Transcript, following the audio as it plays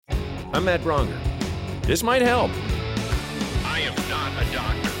I'm Matt Bronger. This might help. I am not a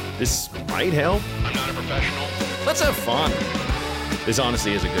doctor. This might help. I'm not a professional. Let's have fun. This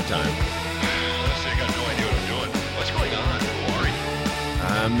honestly is a good time. Honestly, I got no idea what I'm doing. What's going on? Who are you?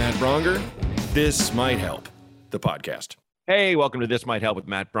 I'm Matt Bronger. This might help. The podcast. Hey, welcome to This Might Help with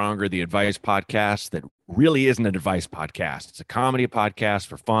Matt Bronger, the advice podcast that really isn't an advice podcast. It's a comedy podcast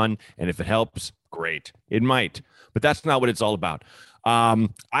for fun, and if it helps, great. It might, but that's not what it's all about. I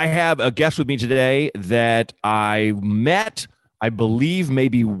have a guest with me today that I met, I believe,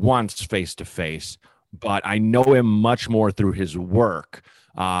 maybe once face-to-face, but I know him much more through his work.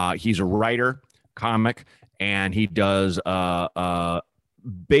 He's a writer, comic, and he does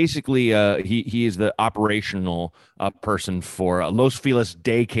basically he is the operational person for Los Feliz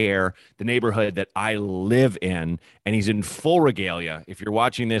Daycare, the neighborhood that I live in, and he's in full regalia. If you're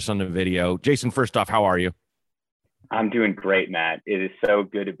watching this on the video, Jason, first off, how are you? I'm doing great, Matt. It is so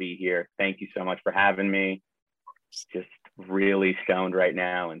good to be here. Thank you so much for having me. Just really stoned right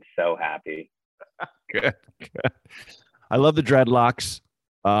now and so happy. Good. I love the dreadlocks.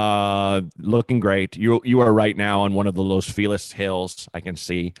 Looking great. You are right now on one of the Los Feliz hills, I can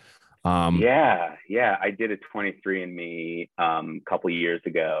see. Yeah. I did a 23andMe a couple years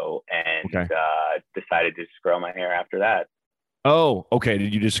ago and decided to just grow my hair after that. Oh, okay.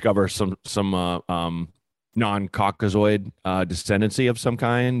 Did you discover some non-Caucasoid descendancy of some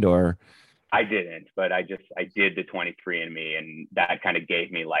kind, or? I didn't, but I did the 23andMe, and that kind of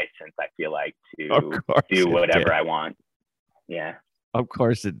gave me license, I feel like, to do whatever I want. Yeah. Of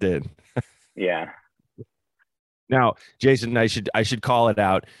course it did. Yeah. Now, Jason, I should call it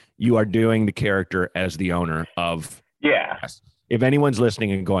out. You are doing the character as the owner of. Yeah. If anyone's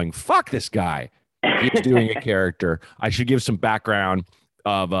listening and going, "Fuck this guy," he's doing a character. I should give some background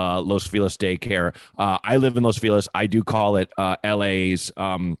of Los Feliz Daycare. I live in Los Feliz. I do call it LA's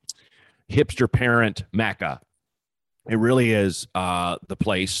hipster parent mecca. It really is the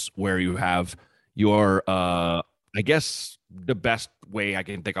place where you have your, I guess the best way I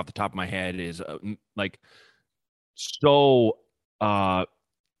can think off the top of my head is like so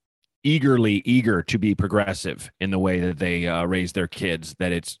eager to be progressive in the way that they raise their kids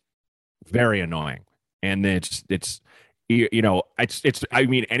that it's very annoying. And it's I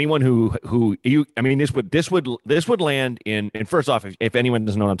mean, anyone this would land in, and first off, if anyone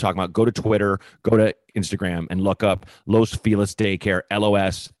doesn't know what I'm talking about, go to Twitter, go to Instagram and look up Los Feliz Daycare,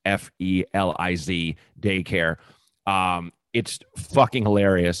 LOSFELIZ Daycare. It's fucking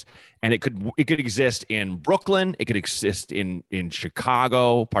hilarious. And it could exist in Brooklyn. It could exist in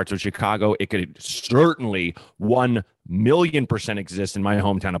Chicago, parts of Chicago. It could certainly 1,000,000% exist in my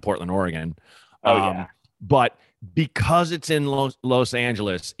hometown of Portland, Oregon. But because it's in Los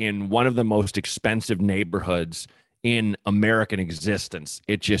Angeles, in one of the most expensive neighborhoods in American existence,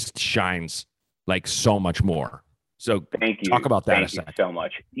 it just shines like so much more. So thank you. Talk about that. Thank you so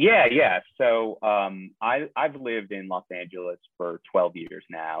much. Yeah. So I've lived in Los Angeles for 12 years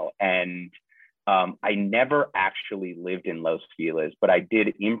now, and I never actually lived in Los Feliz, but I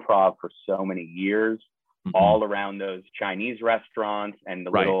did improv for so many years, all around those Chinese restaurants and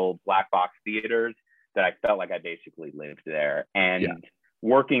the little black box theaters, that I felt like I basically lived there. And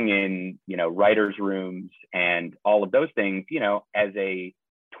working in, writers' rooms and all of those things, as a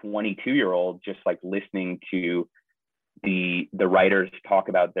 22-year-old, just like listening to the writers talk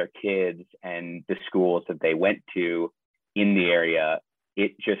about their kids and the schools that they went to in the area,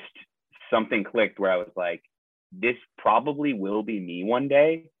 it just, something clicked where I was like, this probably will be me one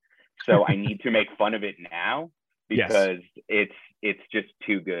day. So I need to make fun of it now, because it's just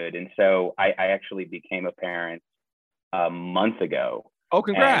too good. And so I actually became a parent a month ago. Oh,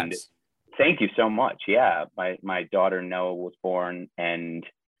 congrats. And thank you so much. Yeah. My daughter Noah was born, and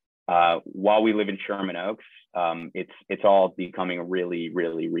while we live in Sherman Oaks, it's all becoming really,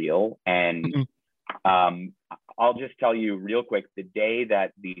 really real. And I'll just tell you real quick, the day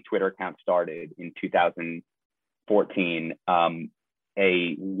that the Twitter account started in 2014,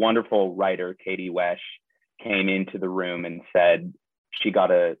 a wonderful writer, Katie Wesh, came into the room and said she got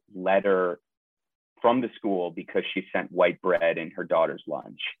a letter from the school because she sent white bread in her daughter's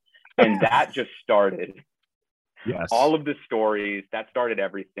lunch. And that just started all of the stories. That started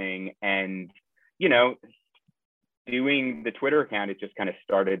everything. And, doing the Twitter account, it just kind of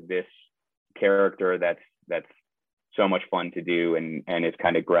started this character that's so much fun to do, and it's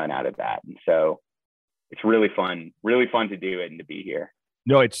kind of grown out of that. And so it's really fun to do it and to be here.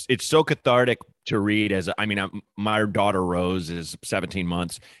 No, it's so cathartic to read. My daughter Rose is 17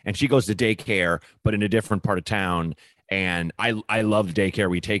 months, and she goes to daycare, but in a different part of town. And I love the daycare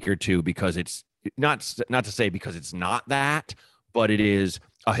we take her to, because it's not to say because it's not that, but it is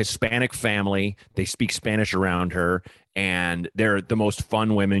a Hispanic family. They speak Spanish around her, and they're the most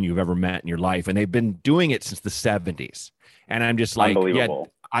fun women you've ever met in your life. And they've been doing it since the 70s. And I'm just like, yeah,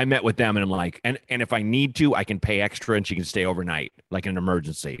 I met with them and I'm like, and if I need to, I can pay extra and she can stay overnight, like an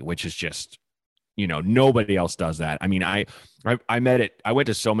emergency, which is just, nobody else does that. I mean, I met it. I went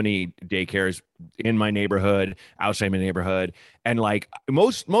to so many daycares in my neighborhood, outside my neighborhood, and like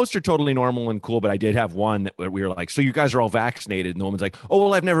most are totally normal and cool. But I did have one that we were like, so you guys are all vaccinated, and the woman's like, oh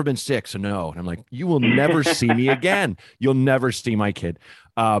well, I've never been sick, so no. And I'm like, you will never see me again. You'll never see my kid.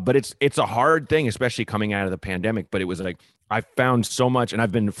 But it's a hard thing, especially coming out of the pandemic. But it was like I found so much, and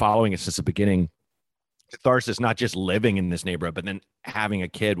I've been following it since the beginning. Catharsis, not just living in this neighborhood, but then having a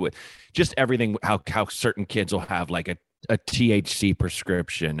kid with just everything, how certain kids will have like a THC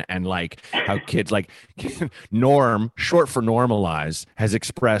prescription, and like how kids like Norm, short for normalize, has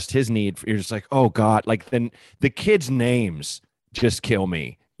expressed his need for, you're just like, oh God, like then the kids' names just kill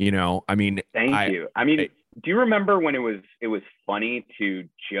me, I mean, thank you. I mean, do you remember when it was funny to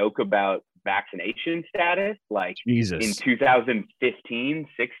joke about vaccination status, like Jesus. in 2015,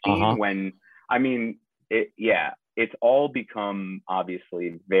 16, when, I mean, it's all become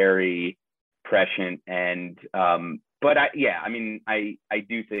obviously very prescient, and but I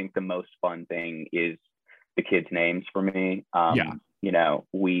do think the most fun thing is the kids' names for me.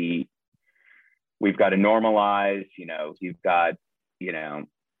 We've got to normalize, you've got,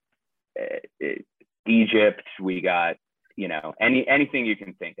 Egypt, we got, anything you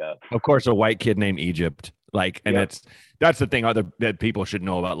can think of. Of course, a white kid named Egypt. Like, and that's the thing that people should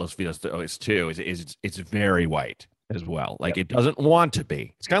know about Los Feliz too, is it's very white as well. Like it doesn't want to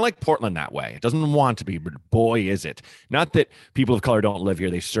be. It's kind of like Portland that way. It doesn't want to be, but boy, is it. Not that people of color don't live here.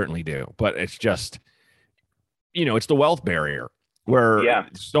 They certainly do. But it's just, it's the wealth barrier where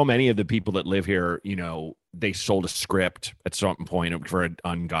so many of the people that live here, they sold a script at some point for an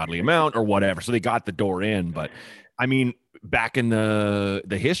ungodly amount or whatever. So they got the door in. But I mean, back in the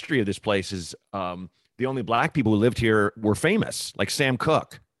history of this place is, the only black people who lived here were famous, like Sam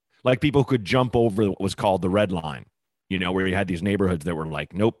Cooke, like people who could jump over what was called the red line, where you had these neighborhoods that were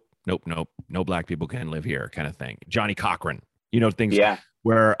like, nope, no black people can live here, kind of thing. Johnny Cochran, things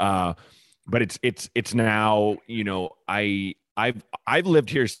where, but it's now, I've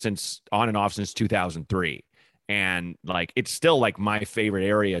lived here since on and off since 2003. And like, it's still like my favorite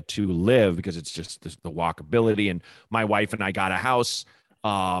area to live because it's just the walkability. And my wife and I got a house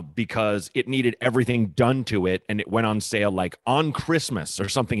because it needed everything done to it, and it went on sale like on Christmas or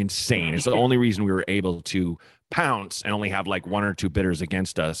something insane. It's the only reason we were able to pounce and only have like one or two bidders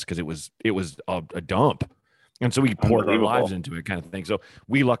against us, because it was a dump, and so we poured our lives into it, kind of thing. So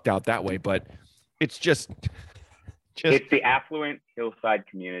we lucked out that way. But it's just it's the affluent hillside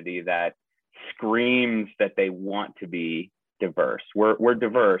community that screams that they want to be diverse. We're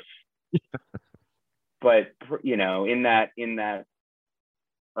diverse, but in that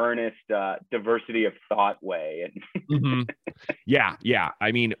earnest diversity of thought way. Yeah.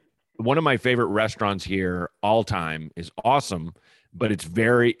 I mean, one of my favorite restaurants here all time is Awesome, but it's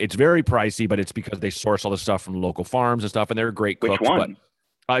very pricey, but it's because they source all the stuff from local farms and stuff, and they're great cooks. Which one?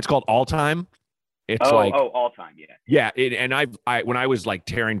 But it's called All Time. It's All Time, yeah. Yeah, and I when I was like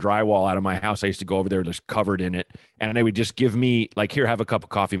tearing drywall out of my house, I used to go over there just covered in it, and they would just give me like, here, have a cup of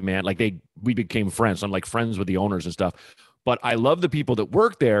coffee, man. Like we became friends. So I'm like friends with the owners and stuff. But I love the people that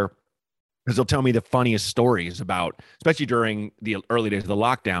work there, because they'll tell me the funniest stories about, especially during the early days of the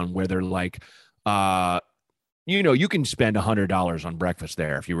lockdown, where they're like, you can spend $100 on breakfast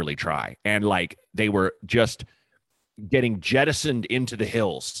there if you really try. And like, they were just getting jettisoned into the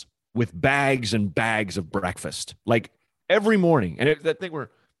hills with bags and bags of breakfast, like every morning. And that they were,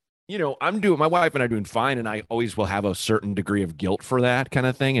 my wife and I are doing fine, and I always will have a certain degree of guilt for that kind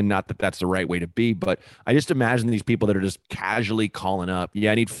of thing. And not that that's the right way to be, but I just imagine these people that are just casually calling up,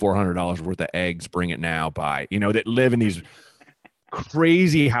 I need $400 worth of eggs, bring it now, buy, that live in these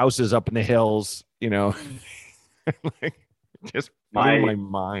crazy houses up in the hills, like, just blowing my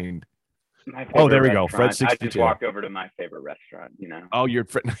mind. Oh, there we go. Fred 62. I just walked over to my favorite restaurant, Oh, you're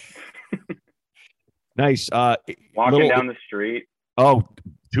nice. Walking down the street. Oh,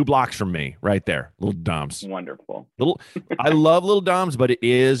 2 blocks from me, right there. Little Dom's. Wonderful. I love Little Dom's, but it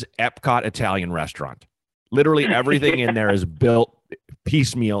is Epcot Italian restaurant. Literally everything in there is built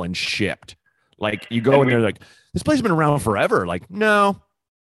piecemeal and shipped. Like, you go in there, like, this place has been around forever. Like, no,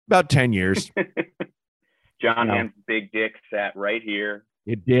 about 10 years. John Hamm's big dick sat right here.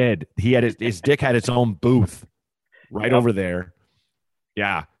 It did. He had his dick had its own booth right over there.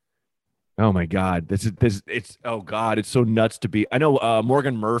 Yeah. Oh my God. It's it's so nuts to be. I know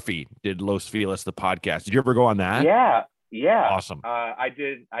Morgan Murphy did Los Feliz, the podcast. Did you ever go on that? Yeah. Yeah. Awesome. I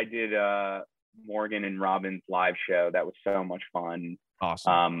did Morgan and Robin's live show. That was so much fun.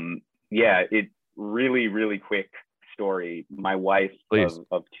 Awesome. Yeah, it really, really quick story. My wife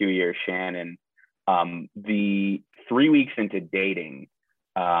of 2 years, Shannon, the 3 weeks into dating,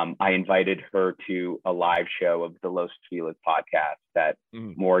 I invited her to a live show of the Los Feliz podcast that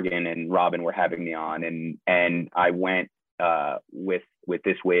Morgan and Robin were having me on. And I went with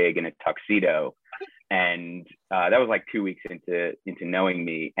this wig and a tuxedo. And that was like 2 weeks into knowing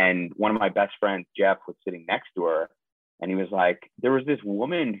me. And one of my best friends, Jeff, was sitting next to her. And he was like, there was this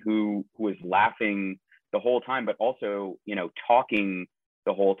woman who was laughing the whole time, but also, you know, talking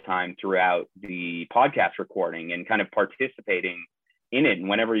the whole time throughout the podcast recording and kind of participating in it. And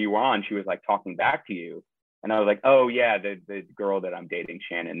whenever you were on, she was like talking back to you. And I was like, oh yeah, the girl that I'm dating,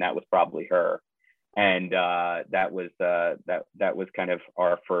 Shannon, that was probably her. And that was kind of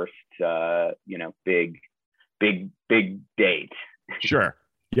our first, you know, big date. Sure.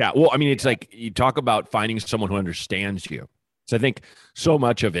 Yeah. Well, I mean, it's like you talk about finding someone who understands you. So I think so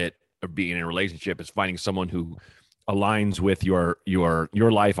much of it, of being in a relationship, is finding someone who aligns with your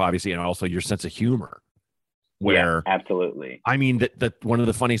life, obviously, and also your sense of humor. Where, yeah, absolutely. I mean, that one of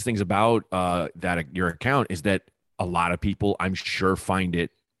the funniest things about that your account is that a lot of people, I'm sure, find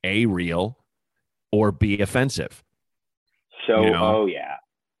it A, real, or B, offensive. So, you know? Oh yeah,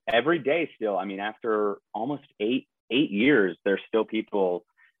 every day still. I mean, after almost eight years, there's still people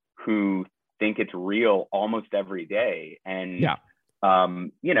who think it's real almost every day. And yeah.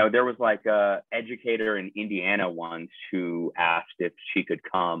 You know, there was like a educator in Indiana once who asked if she could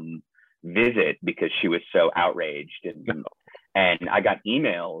come visit because she was so outraged. And I got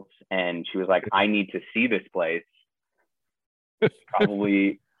emails, and she was like, I need to see this place.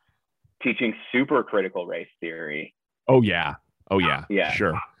 Probably teaching super critical race theory. Oh yeah. Yeah.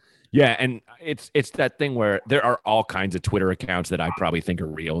 Sure. Yeah, and it's that thing where there are all kinds of Twitter accounts that I probably think are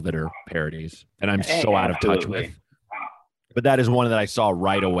real that are parodies, and I'm so out of touch with. But that is one that I saw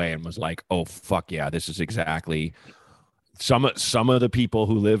right away and was like, "Oh fuck yeah, this is exactly." Some of the people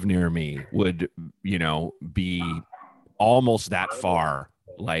who live near me would, you know, be almost that far,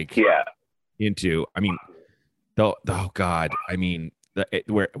 like into. I mean, oh God, I mean,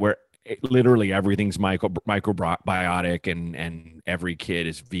 where literally everything's microbiotic and every kid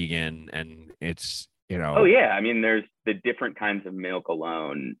is vegan, and it's, you know. Oh yeah, I mean, there's the different kinds of milk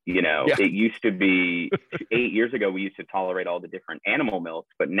alone, you know. Yeah. It used to be 8 years ago we used to tolerate all the different animal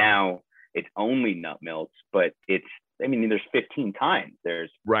milks, but now it's only nut milks. But it's, I mean, there's 15 kinds. There's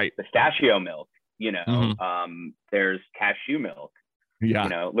pistachio milk, you know. There's cashew milk. Yeah, you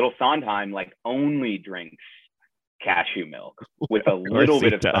know, little Sondheim like only drinks cashew milk with a little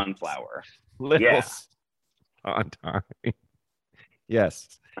bit of sunflower. Sondheim.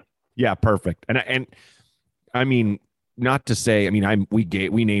 Yes. Yeah, perfect. And I mean, not to say, I mean,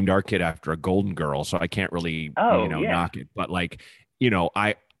 we named our kid after a Golden Girl, so I can't really knock it. But like, you know,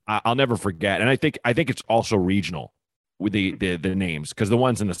 I'll never forget, and I think it's also regional with the names, because the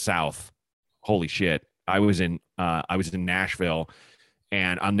ones in the South, holy shit, I was in Nashville.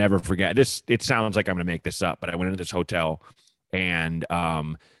 And I'll never forget this. It sounds like I'm going to make this up, but I went into this hotel, and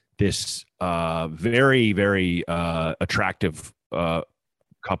this very, very attractive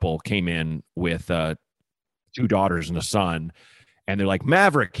couple came in with 2 daughters and a son. And they're like,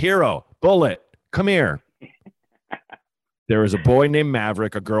 Maverick, Hero, Bullet, come here. There was a boy named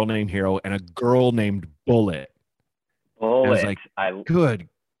Maverick, a girl named Hero, and a girl named Bullet. Bullet. I was like, good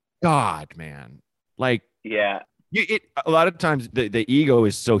God, man. Like, yeah. A lot of times the ego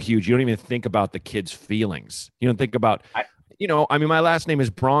is so huge, you don't even think about the kid's feelings. You don't think about, I mean, my last name is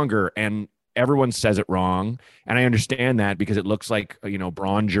Bronger, and everyone says it wrong. And I understand that because it looks like, you know,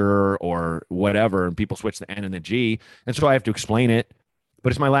 Bronger or whatever, and people switch the N and the G. And so I have to explain it,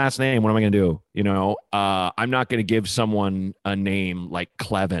 but it's my last name. What am I going to do? You know, I'm not going to give someone a name like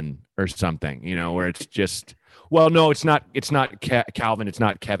Clevin or something, you know, where it's just, well, no, it's not Calvin. It's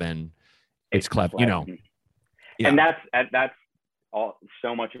not Kevin. It's Clevin, you know. Yeah. And that's all.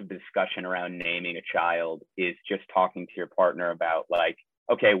 So much of the discussion around naming a child is just talking to your partner about, like,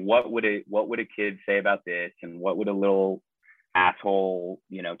 okay, what would a kid say about this, and what would a little asshole,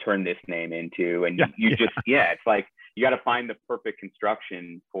 you know, turn this name into? And it's like you got to find the perfect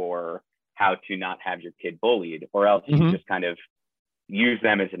construction for how to not have your kid bullied, or else you just kind of use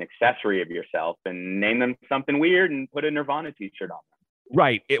them as an accessory of yourself and name them something weird and put a Nirvana t-shirt on them.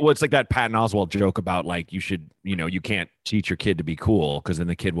 Right. It's like that Patton Oswalt joke about, like, you can't teach your kid to be cool, because then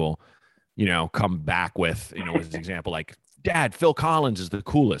the kid will, you know, come back with, you know, as an example, like, Dad, Phil Collins is the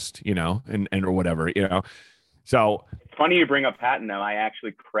coolest, you know, and or whatever, you know. So it's funny you bring up Patton, though. I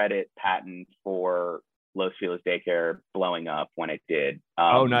actually credit Patton for Los Feliz Daycare blowing up when it did.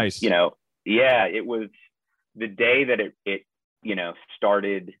 Oh, nice. Yeah, it was the day that it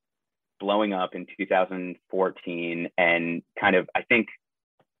started blowing up in 2014, and kind of, I think,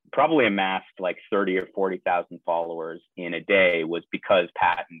 probably amassed like 30 or 40,000 followers in a day, was because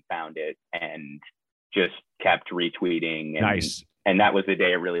Patton found it and just kept retweeting. And, nice. And that was the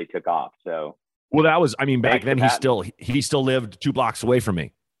day it really took off. So, well, that was, I mean, back then he still lived 2 blocks away from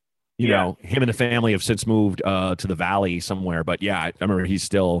me. You know, him and the family have since moved to the Valley somewhere, but yeah, I remember he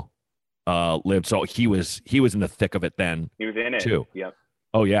still lived. So he was in the thick of it then. He was in it too. Yep.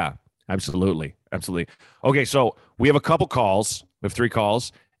 Oh yeah, absolutely. Okay, so we have a couple calls. We have 3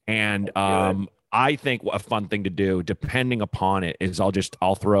 calls, and I think a fun thing to do, depending upon it, is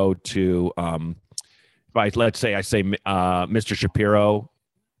I'll throw to let's say I say Mr. Shapiro,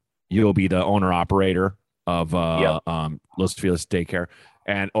 you'll be the owner operator of Los Feliz Daycare,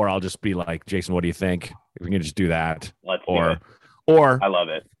 or I'll just be like, Jason, what do you think? If we can just do that, or I love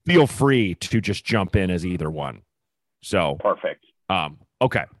it. Feel free to just jump in as either one. So perfect.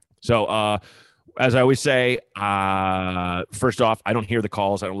 Okay. So as I always say, first off, I don't hear the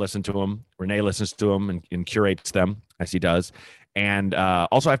calls. I don't listen to them. Renee listens to them and curates them, as he does. And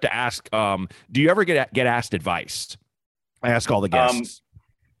also I have to ask, do you ever get asked advice? I ask all the guests.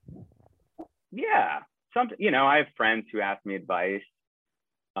 Yeah. I have friends who ask me advice.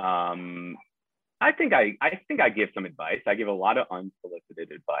 I think I give some advice. I give a lot of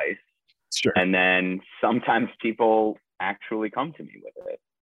unsolicited advice. Sure. And then sometimes people actually come to me with it.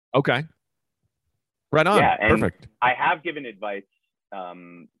 Okay. Right on. Yeah, and perfect. I have given advice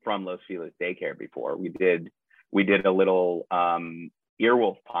from Los Feliz Daycare before. We did a little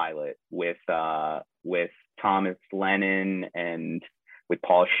Earwolf pilot with Thomas Lennon and with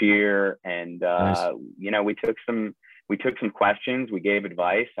Paul Scheer, and nice. We took some questions. We gave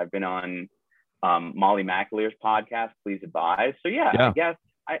advice. I've been on Molly McAleer's podcast, Please Advise. So yeah. I guess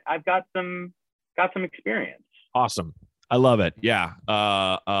I've got some experience. Awesome. I love it. Yeah.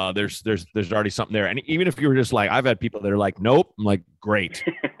 There's already something there. And even if you were just like, I've had people that are like, nope. I'm like, great.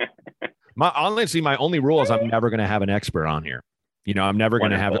 Honestly, my only rule is I'm never going to have an expert on here. I'm never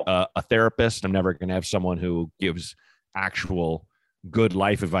going to have a therapist. I'm never going to have someone who gives actual good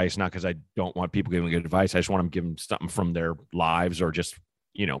life advice. Not because I don't want people giving good advice. I just want them giving something from their lives, or just,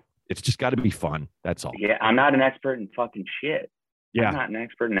 it's just got to be fun. That's all. Yeah. I'm not an expert in fucking shit. Yeah. I'm not an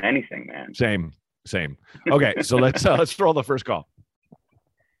expert in anything, man. Same. Okay, so let's throw the first call.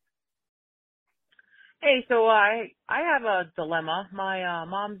 Hey, so I have a dilemma. My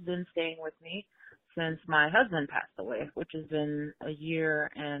mom's been staying with me since my husband passed away, which has been a year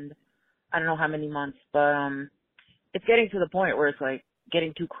and I don't know how many months, but it's getting to the point where it's like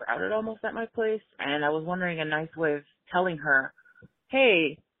getting too crowded almost at my place, and I was wondering a nice way of telling her,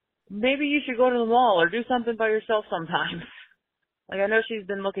 hey, maybe you should go to the mall or do something by yourself sometimes. Like, I know she's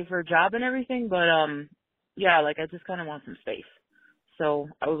been looking for a job and everything, but, yeah, like, I just kind of want some space. So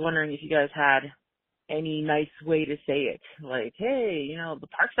I was wondering if you guys had any nice way to say it. Like, hey, the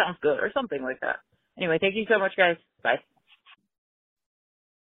park sounds good, or something like that. Anyway, thank you so much, guys. Bye.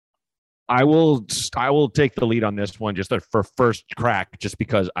 I will take the lead on this one just for first crack, just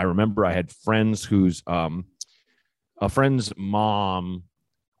because I remember I had friends whose a friend's mom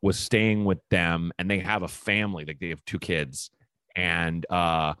was staying with them, and they have a family. Like, they have 2 kids. And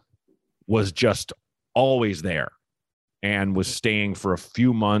was just always there, and was staying for a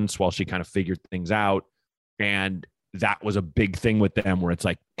few months while she kind of figured things out. And that was a big thing with them, where it's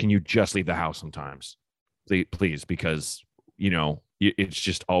like, can you just leave the house sometimes, please? Because, it's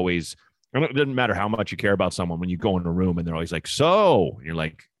just always, it doesn't matter how much you care about someone, when you go in a room and they're always like, so, and you're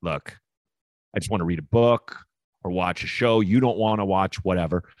like, look, I just want to read a book or watch a show. You don't want to watch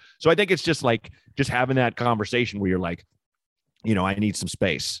whatever. So I think it's just like, just having that conversation where you're like, I need some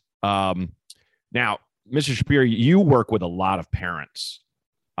space. Now, Mr. Shapiro, you work with a lot of parents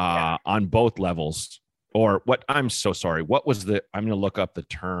on both levels. Or what? I'm so sorry. What was I'm going to look up the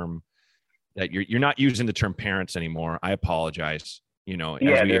term that you're not using the term parents anymore. I apologize.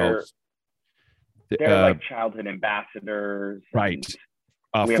 They're like childhood ambassadors. Right.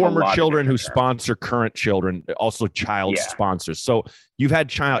 Former children who sponsor current children, also child sponsors. So you've had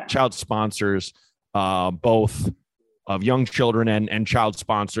child sponsors, both of young children and child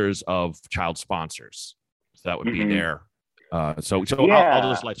sponsors of child sponsors. So that would be there. I'll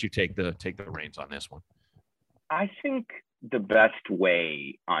just let you take the reins on this one. I think the best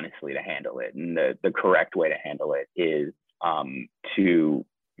way, honestly, to handle it, and the correct way to handle it, is to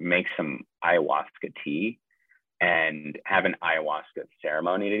make some ayahuasca tea and have an ayahuasca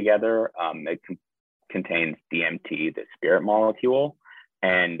ceremony together. It contains DMT, the spirit molecule.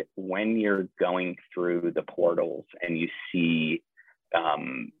 And when you're going through the portals and you see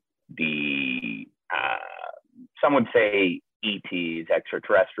the some would say ETs,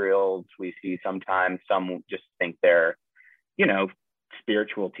 extraterrestrials, we see sometimes, some just think they're, you know,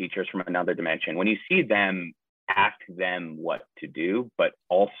 spiritual teachers from another dimension. When you see them, ask them what to do, but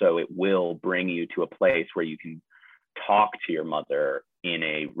also it will bring you to a place where you can talk to your mother in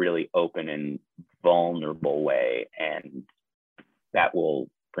a really open and vulnerable way, and that will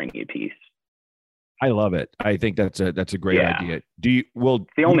bring you peace. I love it. I think that's a great idea. Would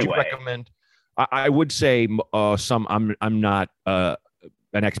you recommend? I would say I'm not an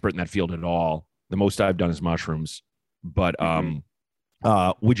expert in that field at all. The most I've done is mushrooms, but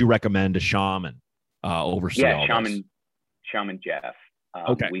would you recommend a shaman oversee all this? Shaman Jeff.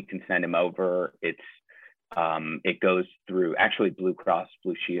 Okay, we can send him over. It goes through actually Blue Cross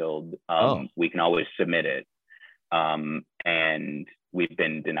Blue Shield. We can always submit it, and we've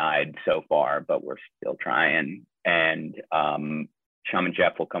been denied so far, but we're still trying. And Shaman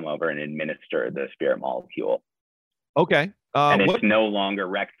Jeff will come over and administer the spirit molecule. Okay. And it's no longer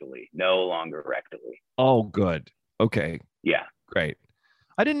rectally. Oh, good. Okay. Yeah. Great.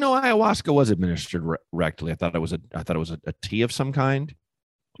 I didn't know ayahuasca was administered rectally. I thought it was a tea of some kind.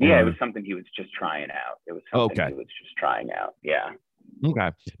 Yeah, it was something he was just trying out. Yeah.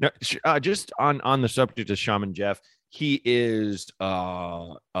 Okay. Now, just on the subject of Shaman Jeff, he is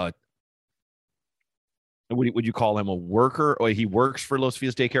would you call him a worker, or he works for Los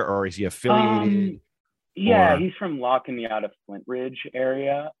Feliz Daycare, or is he affiliated? He's from La Cañada, Flint Ridge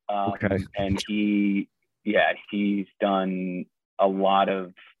area. Okay. And he's done a lot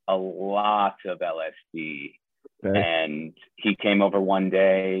of LSD. Okay. And he came over one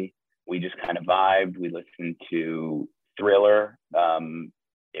day. We just kind of vibed. We listened to Thriller. While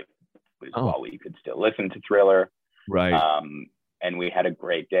we could still listen to Thriller. Right. And we had a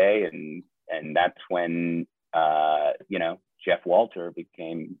great day, and that's when Jeff Walter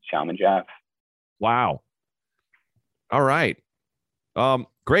became Shaman Jeff. Wow. All right.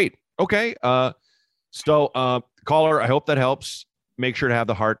 Great. Okay. So caller, I hope that helps. Make sure to have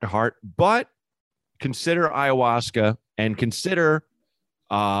the heart to heart, but consider ayahuasca and consider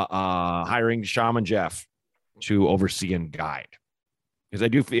hiring Shaman Jeff to oversee and guide. Because I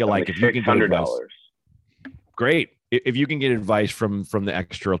do feel like if you can get advice, great. If you can get advice from the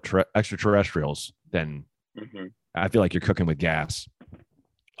extraterrestrials, then I feel like you're cooking with gas.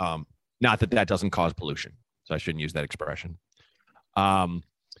 Not that doesn't cause pollution, so I shouldn't use that expression. All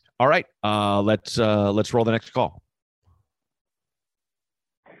right, let's roll the next call.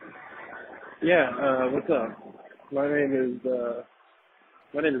 Yeah, what's up? My name is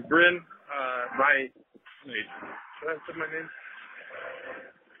Bryn. Wait, should I say my name?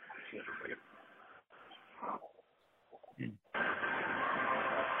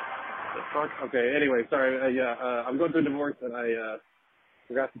 Okay, anyway, sorry. I'm going through a divorce, and I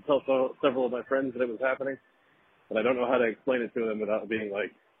forgot to tell several of my friends that it was happening, but I don't know how to explain it to them without being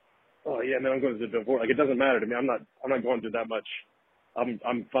like, oh yeah, man, I'm going through a divorce. Like, it doesn't matter to me. I'm not going through that much. I'm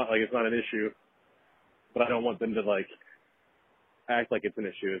fine. Like, it's not an issue, but I don't want them to like act like it's an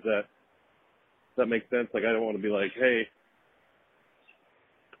issue. Does that make sense? Like, I don't want to be like, hey,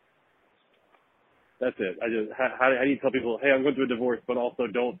 that's it. I just how do you tell people, hey, I'm going through a divorce, but also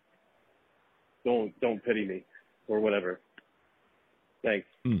don't pity me or whatever. Thanks.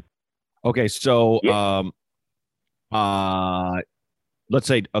 Okay, so let's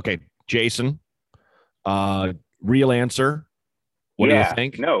say, okay, Jason, real answer. What do you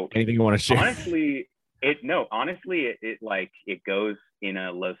think? No. Anything you want to share? Honestly, it goes in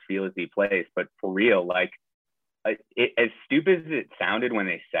a Los Feliz-y place, but for real, like, as stupid as it sounded when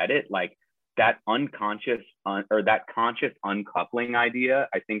they said it, like that unconscious or that conscious uncoupling idea,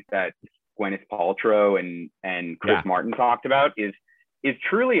 I think that Gwyneth Paltrow and Chris Martin talked about is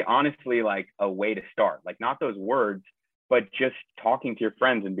truly, honestly, like a way to start. Like, not those words, but just talking to your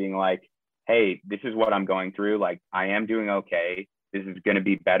friends and being like, hey, this is what I'm going through. Like, I am doing okay. This is going to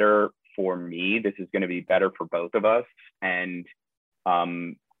be better for me. This is going to be better for both of us. And,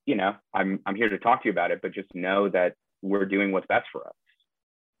 I'm here to talk to you about it, but just know that we're doing what's best for us.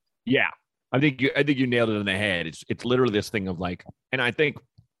 Yeah. I think you nailed it on the head. It's literally this thing of like, and I think,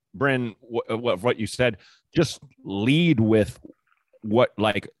 Bryn, what you said, just lead with, look,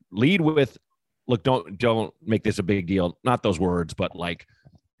 don't make this a big deal. Not those words, but like,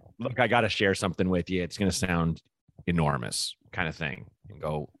 look, I got to share something with you. It's going to sound enormous kind of thing, and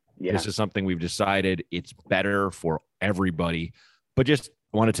go, this is something we've decided it's better for everybody, but just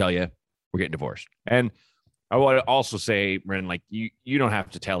want to tell you, we're getting divorced. And I want to also say, Bryn, like, you don't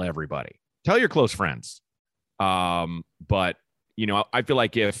have to tell everybody. Tell your close friends. But you know, I feel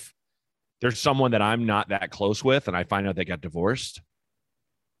like if there's someone that I'm not that close with and I find out they got divorced,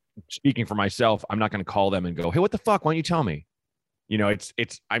 speaking for myself, I'm not going to call them and go, hey, what the fuck? Why don't you tell me? You know,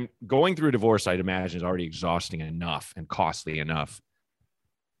 I'm going through a divorce, I'd imagine, is already exhausting enough and costly enough.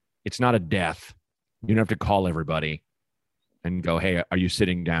 It's not a death. You don't have to call everybody and go, hey, are you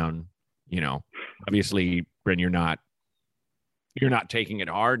sitting down? You know, obviously, Bryn, you're not taking it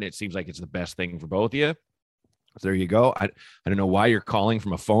hard, and it seems like it's the best thing for both of you. So there you go. I don't know why you're calling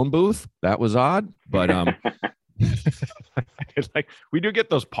from a phone booth. That was odd, but it's like we do get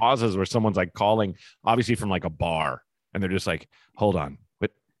those pauses where someone's like calling, obviously from like a bar, and they're just like, "Hold on,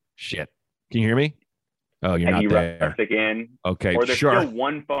 what shit? Can you hear me? Oh, you're not there." Again. Okay, or there's sure. still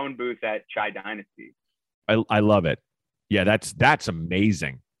one phone booth at Chai Dynasty. I love it. Yeah, that's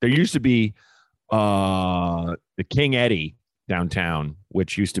amazing. There used to be the King Eddie downtown,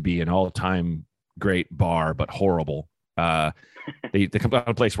 which used to be an all-time great bar, but horrible. They come out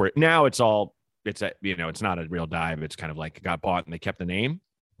a place where now it's not a real dive. It's kind of like got bought and they kept the name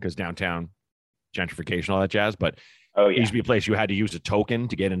because downtown gentrification, all that jazz. But it used to be a place you had to use a token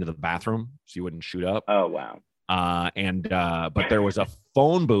to get into the bathroom so you wouldn't shoot up. Oh, wow. But there was a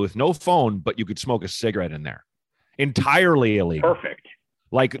phone booth, no phone, but you could smoke a cigarette in there. Entirely illegal. Perfect.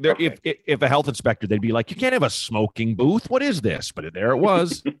 Like if a health inspector, they'd be like, you can't have a smoking booth. What is this? But there it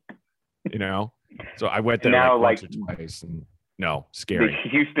was, you know? So I went there now, once or twice and no, scary. The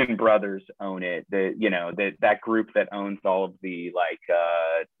Houston brothers own it. That group that owns all of the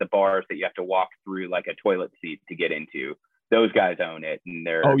the bars that you have to walk through like a toilet seat to get into. Those guys own it. And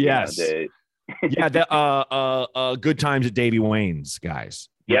they're, Good Times at Davy Wayne's guys.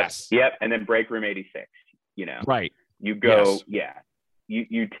 Yes. Yep. And then Break Room 86, you know, right. You go,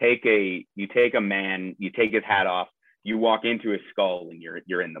 you take a man, you take his hat off, you walk into his skull and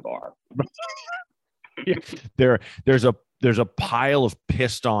you're in the bar. There's a pile of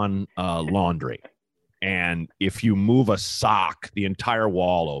pissed on laundry. And if you move a sock, the entire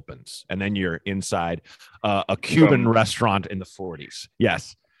wall opens and then you're inside a Cuban restaurant in the 40s.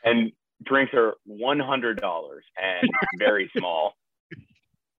 Yes. And drinks are $100 and very small.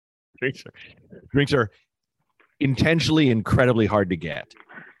 Drinks are intentionally incredibly hard to get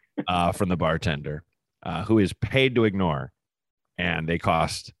from the bartender who is paid to ignore, and they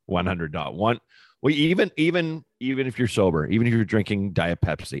cost $100. Even if you're sober, even if you're drinking Diet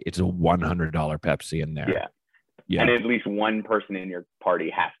Pepsi, it's a $100 Pepsi in there. Yeah. And at least one person in your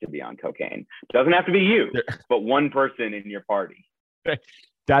party has to be on cocaine. Doesn't have to be you, but one person in your party.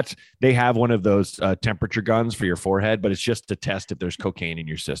 They have one of those temperature guns for your forehead, but it's just to test if there's cocaine in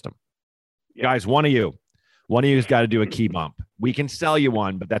your system. Yeah. Guys, one of you's got to do a key bump. We can sell you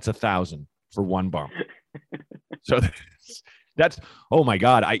one, but that's $1,000 for one bump. So that's, oh my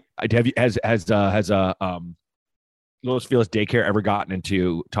God. Has Los Feliz Daycare ever gotten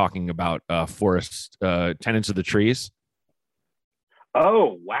into talking about forest tenants of the trees?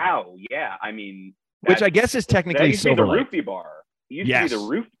 Oh, wow. Yeah. I mean, which I guess is technically Silver Lake. The Roofie Bar. It used to be the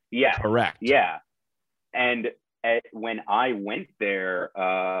roof. Yeah. Correct. Yeah. And when I went there,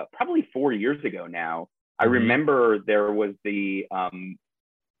 probably 4 years ago now, I remember there was a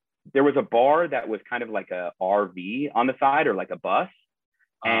bar that was kind of like a RV on the side or like a bus.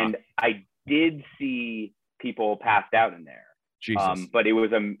 And I did see people passed out in there. Jesus. But it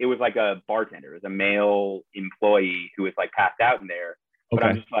was like a bartender. It was a male employee who was like passed out in there. But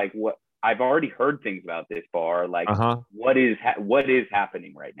I'm just like, what? I've already heard things about this bar. Like, what is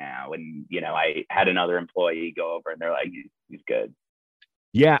happening right now? And I had another employee go over, and they're like, he's good.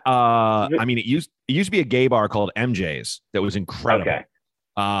 Yeah. I mean, it used to be a gay bar called MJ's that was incredible. Okay.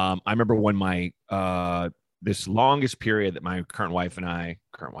 I remember when my this longest period that my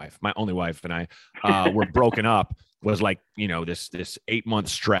my only wife and I were broken up was like, this 8-month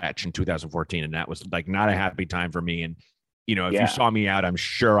stretch in 2014. And that was like not a happy time for me. And, if you saw me out, I'm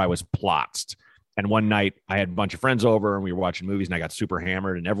sure I was plotzed. And one night I had a bunch of friends over and we were watching movies and I got super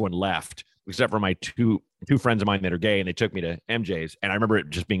hammered and everyone left except for my two friends of mine that are gay. And they took me to MJ's. And I remember it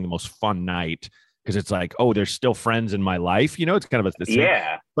just being the most fun night because it's like, oh, there's still friends in my life. It's kind of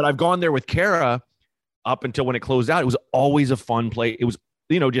yeah. But I've gone there with Kara up until when it closed out. It was always a fun place. It was,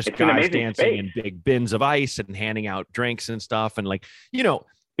 just guys dancing in big bins of ice and handing out drinks and stuff. And like, it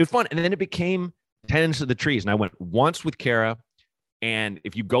was fun. And then it became Tenants of the Trees. And I went once with Kara. And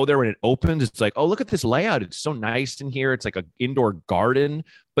if you go there when it opens, it's like, oh, look at this layout. It's so nice in here. It's like an indoor garden,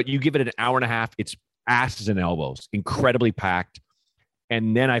 but you give it an hour and a half. It's asses and elbows, incredibly packed.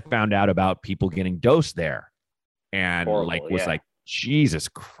 And then I found out about people getting dosed there and was like, Jesus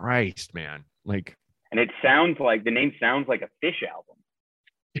Christ, man. Like, and it sounds like the name sounds like a Fish album.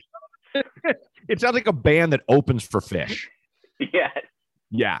 It sounds like a band that opens for Fish. Yes.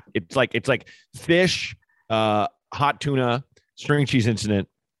 Yeah, it's like fish, hot tuna, string cheese incident,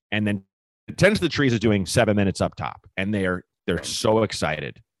 and then Tens to the Trees is doing 7 minutes up top, and they're so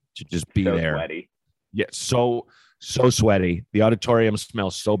excited to just be So there. sweaty. Yeah, so sweaty. The auditorium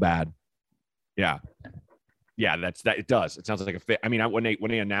smells so bad. Yeah, that's that. It does. It sounds like a fit. I mean, when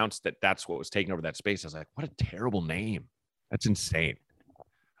they announced that that's what was taking over that space, I was like, what a terrible name. That's insane.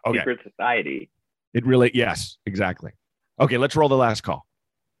 Okay, Secret society. it really. Yes, exactly. Okay, let's roll the last call.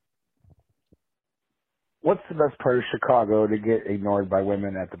 What's the best part of Chicago to get ignored by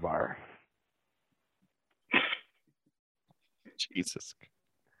women at the bar? Jesus.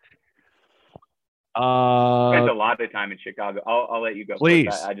 I spent a lot of time in Chicago. I'll let you go. Please.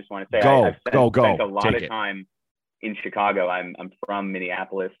 First. I just want to say I've spent a lot of time in Chicago. I'm from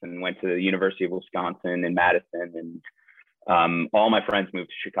Minneapolis and went to the University of Wisconsin in Madison, and all my friends moved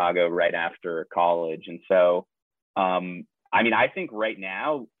to Chicago right after college. And so, I mean, I think right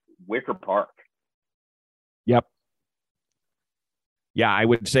now, Wicker Park. Yep. Yeah, I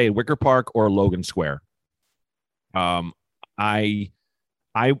would say Wicker Park or Logan Square. I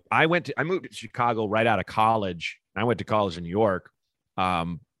moved to Chicago right out of college. I went to college in New York.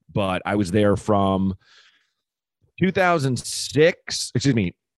 But I was there from 2006. Excuse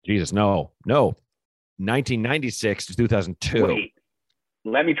me. Jesus, no. 1996 to 2002. Wait,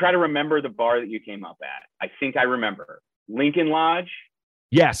 let me try to remember the bar that you came up at. I think I remember. Lincoln Lodge.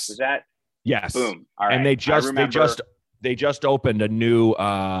 Yes. Was that? Yes. Boom. All right. And they just opened a new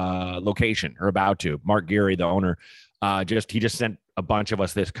location, or about to. Mark Geary, the owner, he just sent a bunch of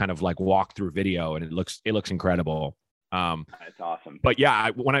us this kind of like walkthrough video, and it looks incredible. That's awesome. But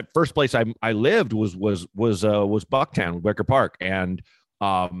yeah, first place I lived was Bucktown, Wicker Park, and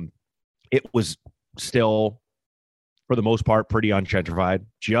it was still, for the most part, pretty ungentrified,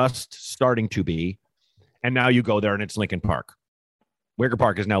 just starting to be. And now you go there and it's Lincoln Park. Wicker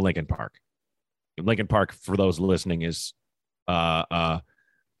Park is now Lincoln Park. Lincoln Park, for those listening, is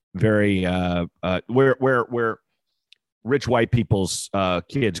very where rich white people's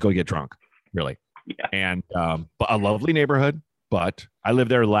kids go get drunk, really. Yeah. And but a lovely neighborhood. But I lived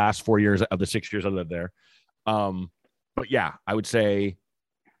there the last 4 years of the 6 years I lived there. But yeah, I would say,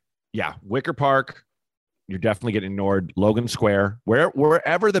 yeah, Wicker Park, you're definitely getting ignored. Logan Square,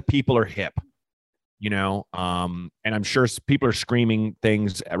 wherever the people are hip, and I'm sure people are screaming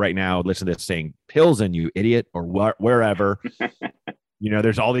things right now. Listen to this, saying Pilsen, you idiot, or wherever.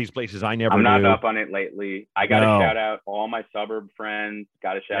 There's all these places I never. I'm not knew. up on it lately. I got to shout out all my suburb friends.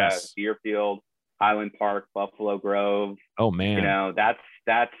 Got to shout out Deerfield, Highland Park, Buffalo Grove. Oh man, that's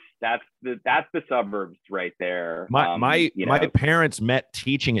the suburbs right there. My parents met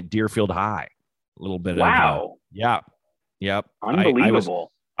teaching at Deerfield High. A little bit. Wow. Yep.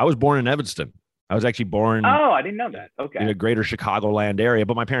 Unbelievable. I was born in Evanston. I was actually born. Oh, I didn't know that. Okay. In a greater Chicagoland area,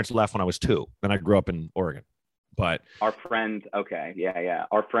 but my parents left when I was 2. Then I grew up in Oregon. But our friends, okay, yeah.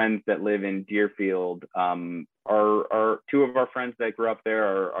 Our friends that live in Deerfield, are 2 of our friends that grew up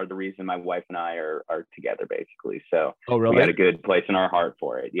there are the reason my wife and I are together, basically. So really? We got a good place in our heart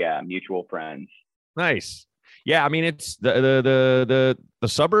for it. Yeah, mutual friends. Nice. Yeah, I mean, it's the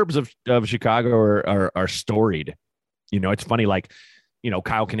suburbs of Chicago are storied. It's funny, like,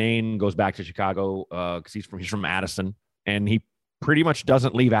 Kyle Kinane goes back to Chicago because he's from Addison, and he pretty much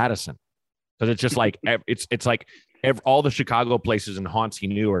doesn't leave Addison. Because it's just like it's like all the Chicago places and haunts he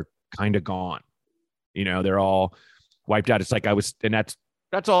knew are kind of gone. They're all wiped out. It's like and that's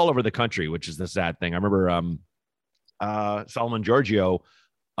all over the country, which is the sad thing. I remember Solomon Giorgio.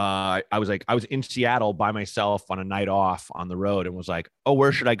 I was in Seattle by myself on a night off on the road, and was like, oh,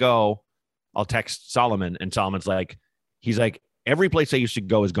 where should I go? I'll text Solomon, and Solomon's like, he's like, every place I used to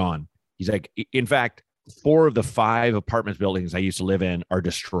go is gone. He's like, in fact, 4 of the 5 apartment buildings I used to live in are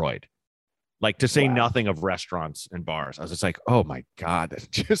destroyed. Like, to say nothing of restaurants and bars. I was just like, oh my God,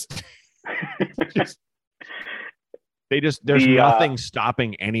 that's there's nothing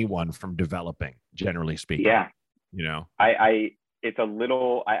stopping anyone from developing, generally speaking. Yeah. It's a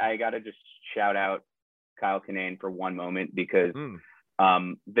little, I got to just shout out Kyle Kinane for one moment, because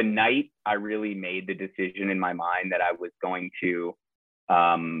the night I really made the decision in my mind that I was going to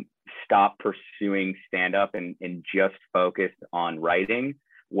stop pursuing stand-up and just focus on writing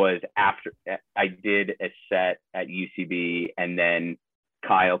was after I did a set at UCB, and then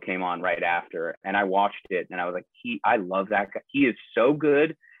Kyle came on right after, and I watched it, and I was like, I love that guy. He is so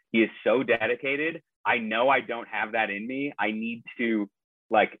good. He is so dedicated. I know I don't have that in me. I need to,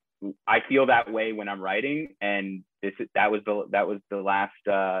 like, I feel that way when I'm writing, and that was the last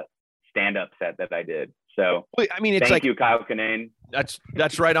stand-up set that I did. So I mean, it's thank like you, Kyle Kinane. That's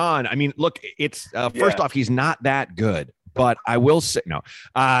right on. I mean, look, it's first off, he's not that good, But I will say no.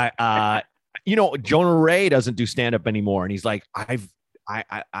 Jonah Ray doesn't do stand up anymore, and he's like,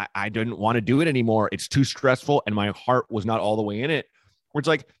 I didn't want to do it anymore. It's too stressful, and my heart was not all the way in it. Where it's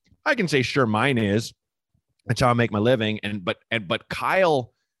like, I can say, sure, mine is. That's how I make my living. But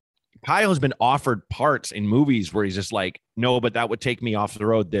Kyle has been offered parts in movies where he's just like, no, but that would take me off the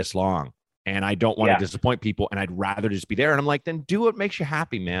road this long, and I don't want to disappoint people, and I'd rather just be there. And I'm like, then do what makes you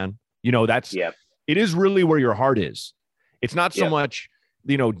happy, man. That's it is really where your heart is. It's not so much,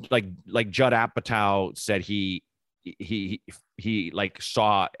 like Judd Apatow said he like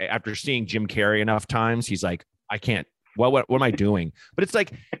saw after seeing Jim Carrey enough times, he's like, I can't. What am I doing? But it's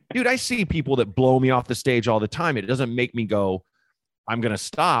like, dude, I see people that blow me off the stage all the time. It doesn't make me go, I'm going to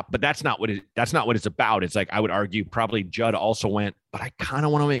stop. But that's not what it's about. It's like, I would argue probably Judd also went, but I kind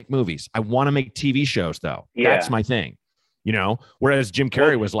of want to make movies. I want to make TV shows though. Yeah. That's my thing, whereas Jim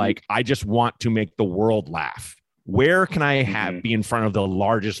Carrey was like, I just want to make the world laugh. Where can I be in front of the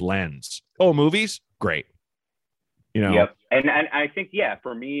largest lens? Oh, movies. Great. Yep. And I think,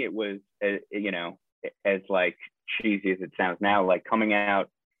 for me, it was, as like cheesy as it sounds now, like coming out,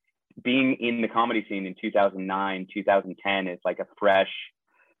 being in the comedy scene in 2009, 2010 is like a fresh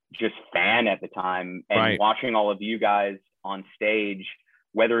just fan at the time. And watching all of you guys on stage,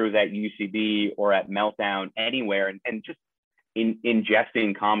 whether it was at UCB or at Meltdown, anywhere, and just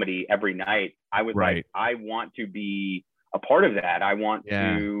ingesting comedy every night, I was like, I want to be a part of that. I want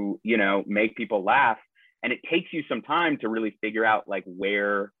to, make people laugh. And it takes you some time to really figure out like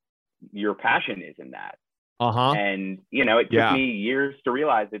where your passion is in that. And, it took me years to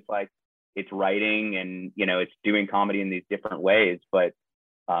realize it's like, it's writing and, it's doing comedy in these different ways, but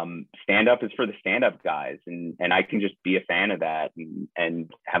stand-up is for the stand-up guys. And I can just be a fan of that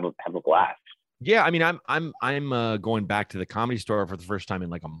and have a blast. Yeah. I mean, I'm going back to the Comedy Store for the first time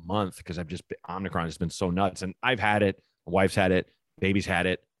in like a month, because Omicron has been so nuts, and I've had it. My wife's had it. Baby's had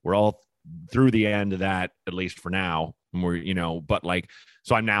it. We're all through the end of that, at least for now. And we're, but like,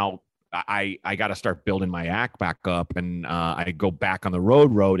 so I'm now, I got to start building my act back up, and I go back on the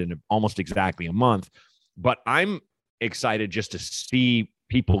road in almost exactly a month. But I'm excited just to see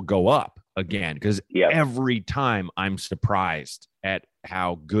people go up again, because every time I'm surprised at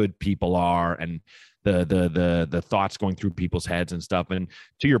how good people are and the thoughts going through people's heads and stuff. And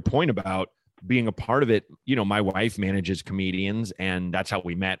to your point about being a part of it, my wife manages comedians, and that's how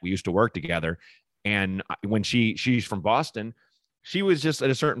we met. We used to work together, and when she's from Boston. She was just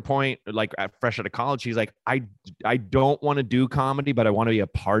at a certain point, like fresh out of college, she's like, I don't want to do comedy, but I want to be a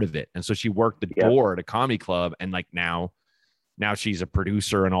part of it. And so she worked the door at a comedy club, and like now she's a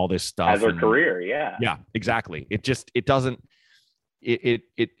producer and all this stuff. As her career, yeah. Yeah, exactly. It's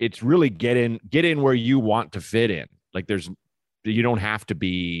really get in where you want to fit in. Like you don't have to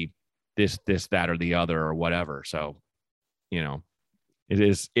be this, that, or the other or whatever. So,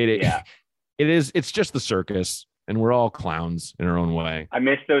 it's just the circus. And we're all clowns in our own way. I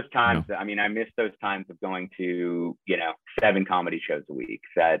miss those times. I mean, I miss those times of going to, 7 comedy shows a week.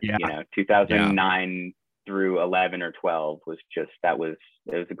 That, 2009 through 11 or 12 was just, it was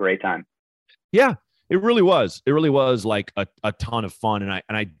a great time. Yeah, it really was. It really was like a ton of fun.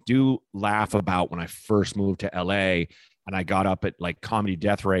 And I do laugh about when I first moved to LA and I got up at like Comedy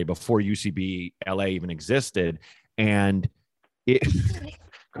Death Ray before UCB LA even existed. And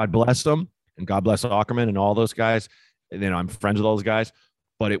God bless them. And God bless Ackerman and all those guys. And, I'm friends with all those guys.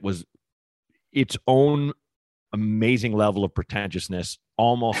 But it was its own amazing level of pretentiousness,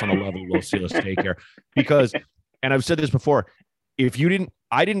 almost on the level of Los Feliz Daycare. Because, and I've said this before, I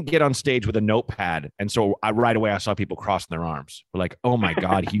didn't get on stage with a notepad. And so right away I saw people crossing their arms. We're like, oh my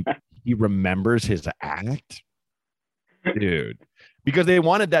God, he remembers his act? Dude. Because they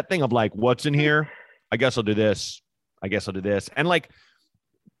wanted that thing of like, what's in here? I guess I'll do this. And like,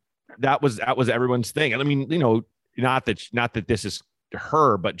 that was everyone's thing. And I mean, not that this is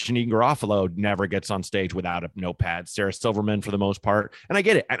her, but Janeane Garofalo never gets on stage without a notepad. Sarah Silverman for the most part. And I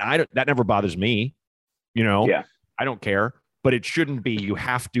get it. And that never bothers me, I don't care, but it shouldn't be, you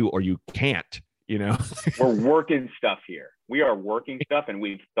have to, or you can't, We're working stuff here. We are working stuff, and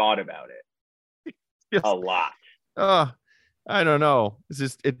we've thought about it a lot. I don't know.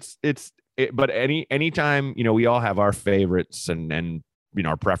 But anytime, we all have our favorites and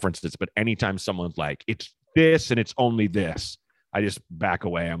our preferences, but anytime someone's like, it's this and it's only this, I just back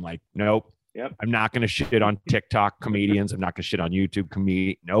away. I'm like, nope. Yep. I'm not going to shit on TikTok comedians. I'm not going to shit on YouTube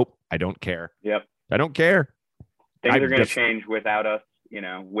comedians. Nope. I don't care. Yep. I don't care. Things are going to change without us,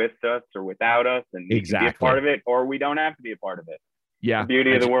 with us or without us, and we can be a part of it, or we don't have to be a part of it. Yeah. The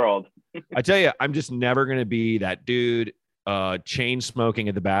beauty of the world. I tell you, I'm just never going to be that dude chain smoking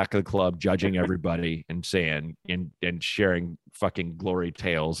at the back of the club, judging everybody and saying and sharing fucking glory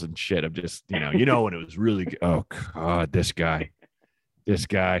tales and shit of just, when it was really good. Oh God, this guy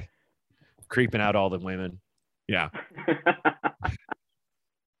creeping out all the women. Yeah.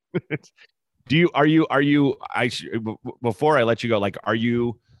 Before I let you go, like,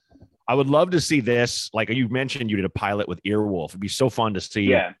 I would love to see this. Like you mentioned, you did a pilot with Earwolf. It'd be so fun to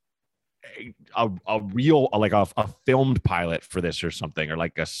see a real, like a filmed pilot for this or something, or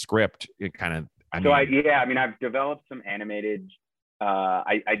like a script. It kind of, I've developed some animated,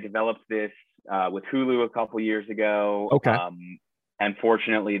 I developed this with Hulu a couple years ago. Okay.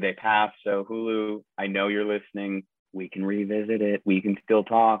 Unfortunately they passed. So Hulu, I know you're listening. We can revisit it. We can still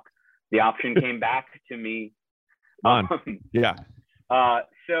talk. The option came back to me. Yeah.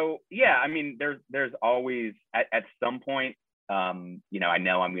 There's always at some point, I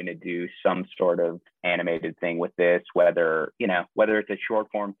know I'm going to do some sort of animated thing with this, whether it's a short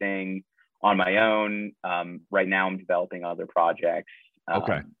form thing on my own. Right now I'm developing other projects.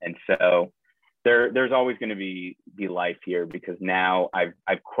 Okay. And so there's always going to be life here, because now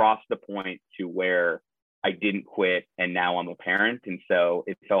I've crossed the point to where I didn't quit and now I'm a parent. And so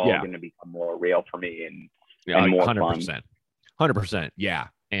it's all going to become more real for me and more 100%. Fun. 100%. Yeah.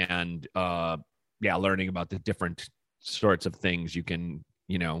 And learning about the different sorts of things you can,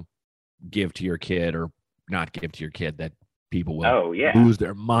 give to your kid or not give to your kid that people will lose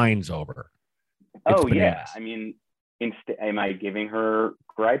their minds over. It's bananas. I mean, am I giving her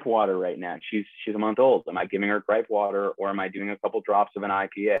gripe water right now? She's a month old. Am I giving her gripe water, or am I doing a couple drops of an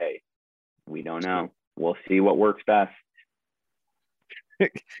IPA? We don't know. We'll see what works best.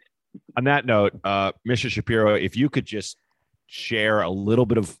 On that note, Mr. Shapiro, if you could just share a little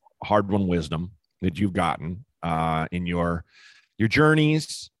bit of hard-won wisdom that you've gotten in your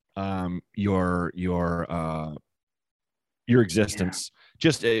journeys, your existence,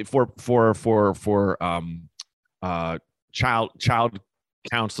 just for child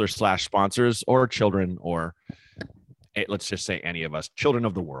counselor / sponsors, or children, or let's just say any of us, children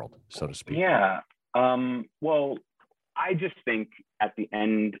of the world, so to speak. Well, I just think at the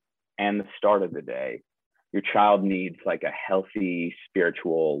end and the start of the day, your child needs like a healthy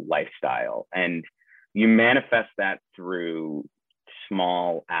spiritual lifestyle, and you manifest that through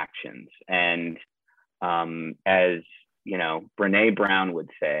small actions. And as Brene Brown would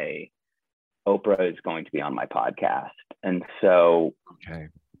say, Oprah is going to be on my podcast. And so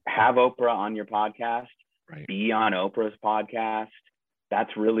have Oprah on your podcast, be on Oprah's podcast.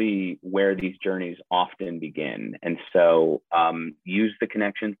 That's really where these journeys often begin. And so use the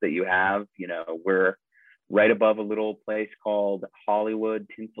connections that you have. We're right above a little place called Hollywood,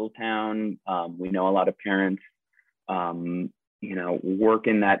 Tinseltown. We know a lot of parents, work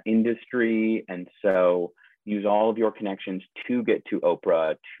in that industry. And so use all of your connections to get to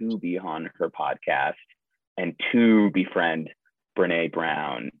Oprah, to be on her podcast, and to befriend Brene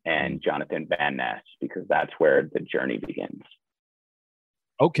Brown and Jonathan Van Ness, because that's where the journey begins.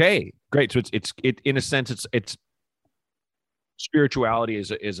 Okay, great. So it's in a sense, it's spirituality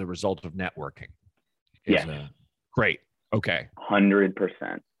is a result of networking. Great. Okay.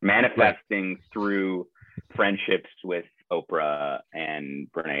 100%. Manifesting through friendships with Oprah and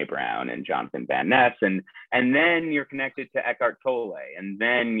Brene Brown and Jonathan Van Ness. And then you're connected to Eckhart Tolle, and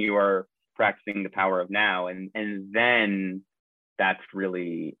then you are practicing the power of now. And then that's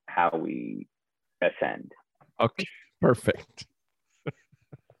really how we ascend. Okay, perfect.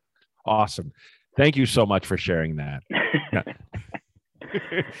 Awesome. Thank you so much for sharing that.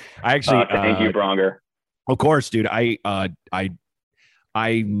 I actually thank you, Bronger. Of course, dude. I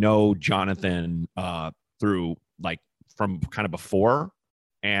know Jonathan through from kind of before,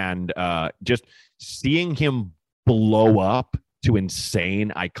 and just seeing him blow up to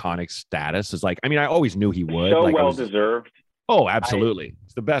insane iconic status is I always knew he would. So well deserved. Oh, absolutely.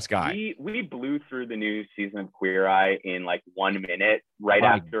 He's the best guy. We blew through the new season of Queer Eye in 1 minute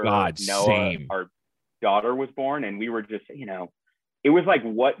after Noah, same. Our daughter, was born. And we were just, it was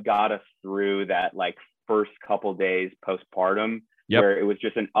what got us through that first couple days postpartum, where it was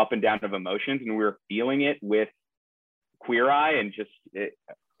just an up and down of emotions, and we were feeling it with Queer Eye. And just,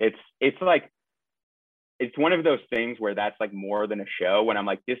 it's one of those things where that's more than a show, when I'm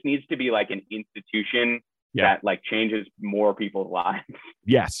this needs to be an institution that changes more people's lives.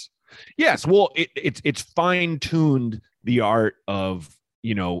 Yes. Well, it's fine-tuned the art of,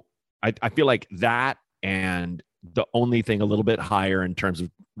 I feel like that, and the only thing a little bit higher in terms of,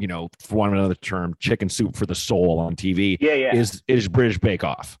 for one another term, chicken soup for the soul on TV is British Bake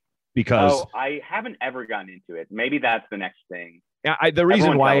Off. Because I haven't ever gotten into it. Maybe that's the next thing. Yeah, the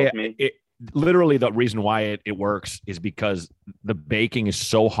reason why literally the reason why it works is because the baking is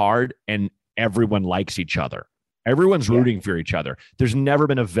so hard and everyone likes each other. Everyone's rooting for each other. There's never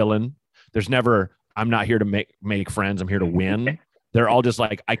been a villain. There's never, I'm not here to make friends. I'm here to win. They're all just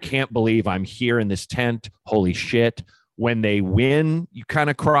like, I can't believe I'm here in this tent. Holy shit. When they win, you kind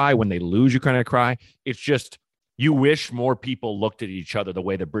of cry. When they lose, you kind of cry. It's just, you wish more people looked at each other the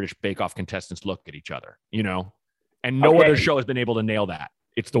way the British Bake Off contestants look at each other, you know? And no other show has been able to nail that.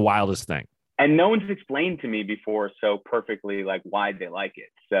 It's the wildest thing. And no one's explained to me before so perfectly like why they like it.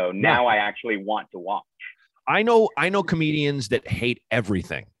 So now I actually want to watch. I know comedians that hate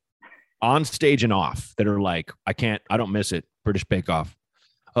everything on stage and off that are like, I don't miss it. British Bake Off.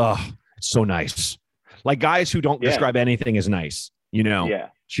 Oh, it's so nice. Like guys who don't describe anything as nice, you know,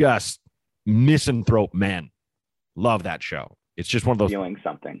 just misanthrope men. Love that show. It's just one of those feeling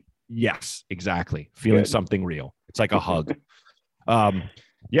something. Yes, exactly. Feeling something real. It's like a hug.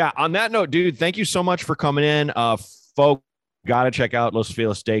 Yeah. On that note, dude, thank you so much for coming in. Folks, got to check out Los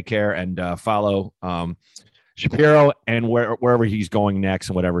Feliz Daycare and follow Shapiro and wherever he's going next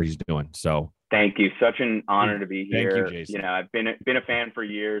and whatever he's doing. So thank you. Such an honor to be here. Thank you, Jason. You know, I've been a fan for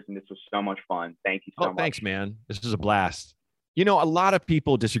years, and this was so much fun. Thank you so much. Thanks, man. This is a blast. You know, a lot of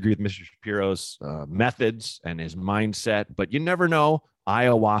people disagree with Mr. Shapiro's methods and his mindset, but you never know.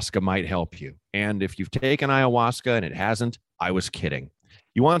 Ayahuasca might help you. And if you've taken ayahuasca and it hasn't, I was kidding.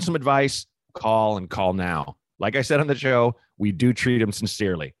 You want some advice? Call now. Like I said on the show, we do treat them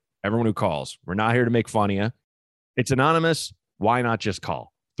sincerely. Everyone who calls, we're not here to make fun of you. It's anonymous. Why not just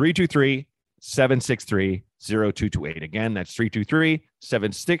call? 323-763-0228. Again, that's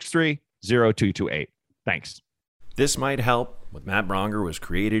 323-763-0228. Thanks. This Might Help with Matt Bronger was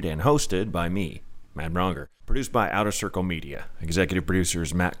created and hosted by me, Matt Bronger. Produced by Outer Circle Media. Executive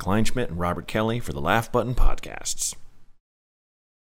producers Matt Kleinschmidt and Robert Kelly for the Laugh Button Podcasts.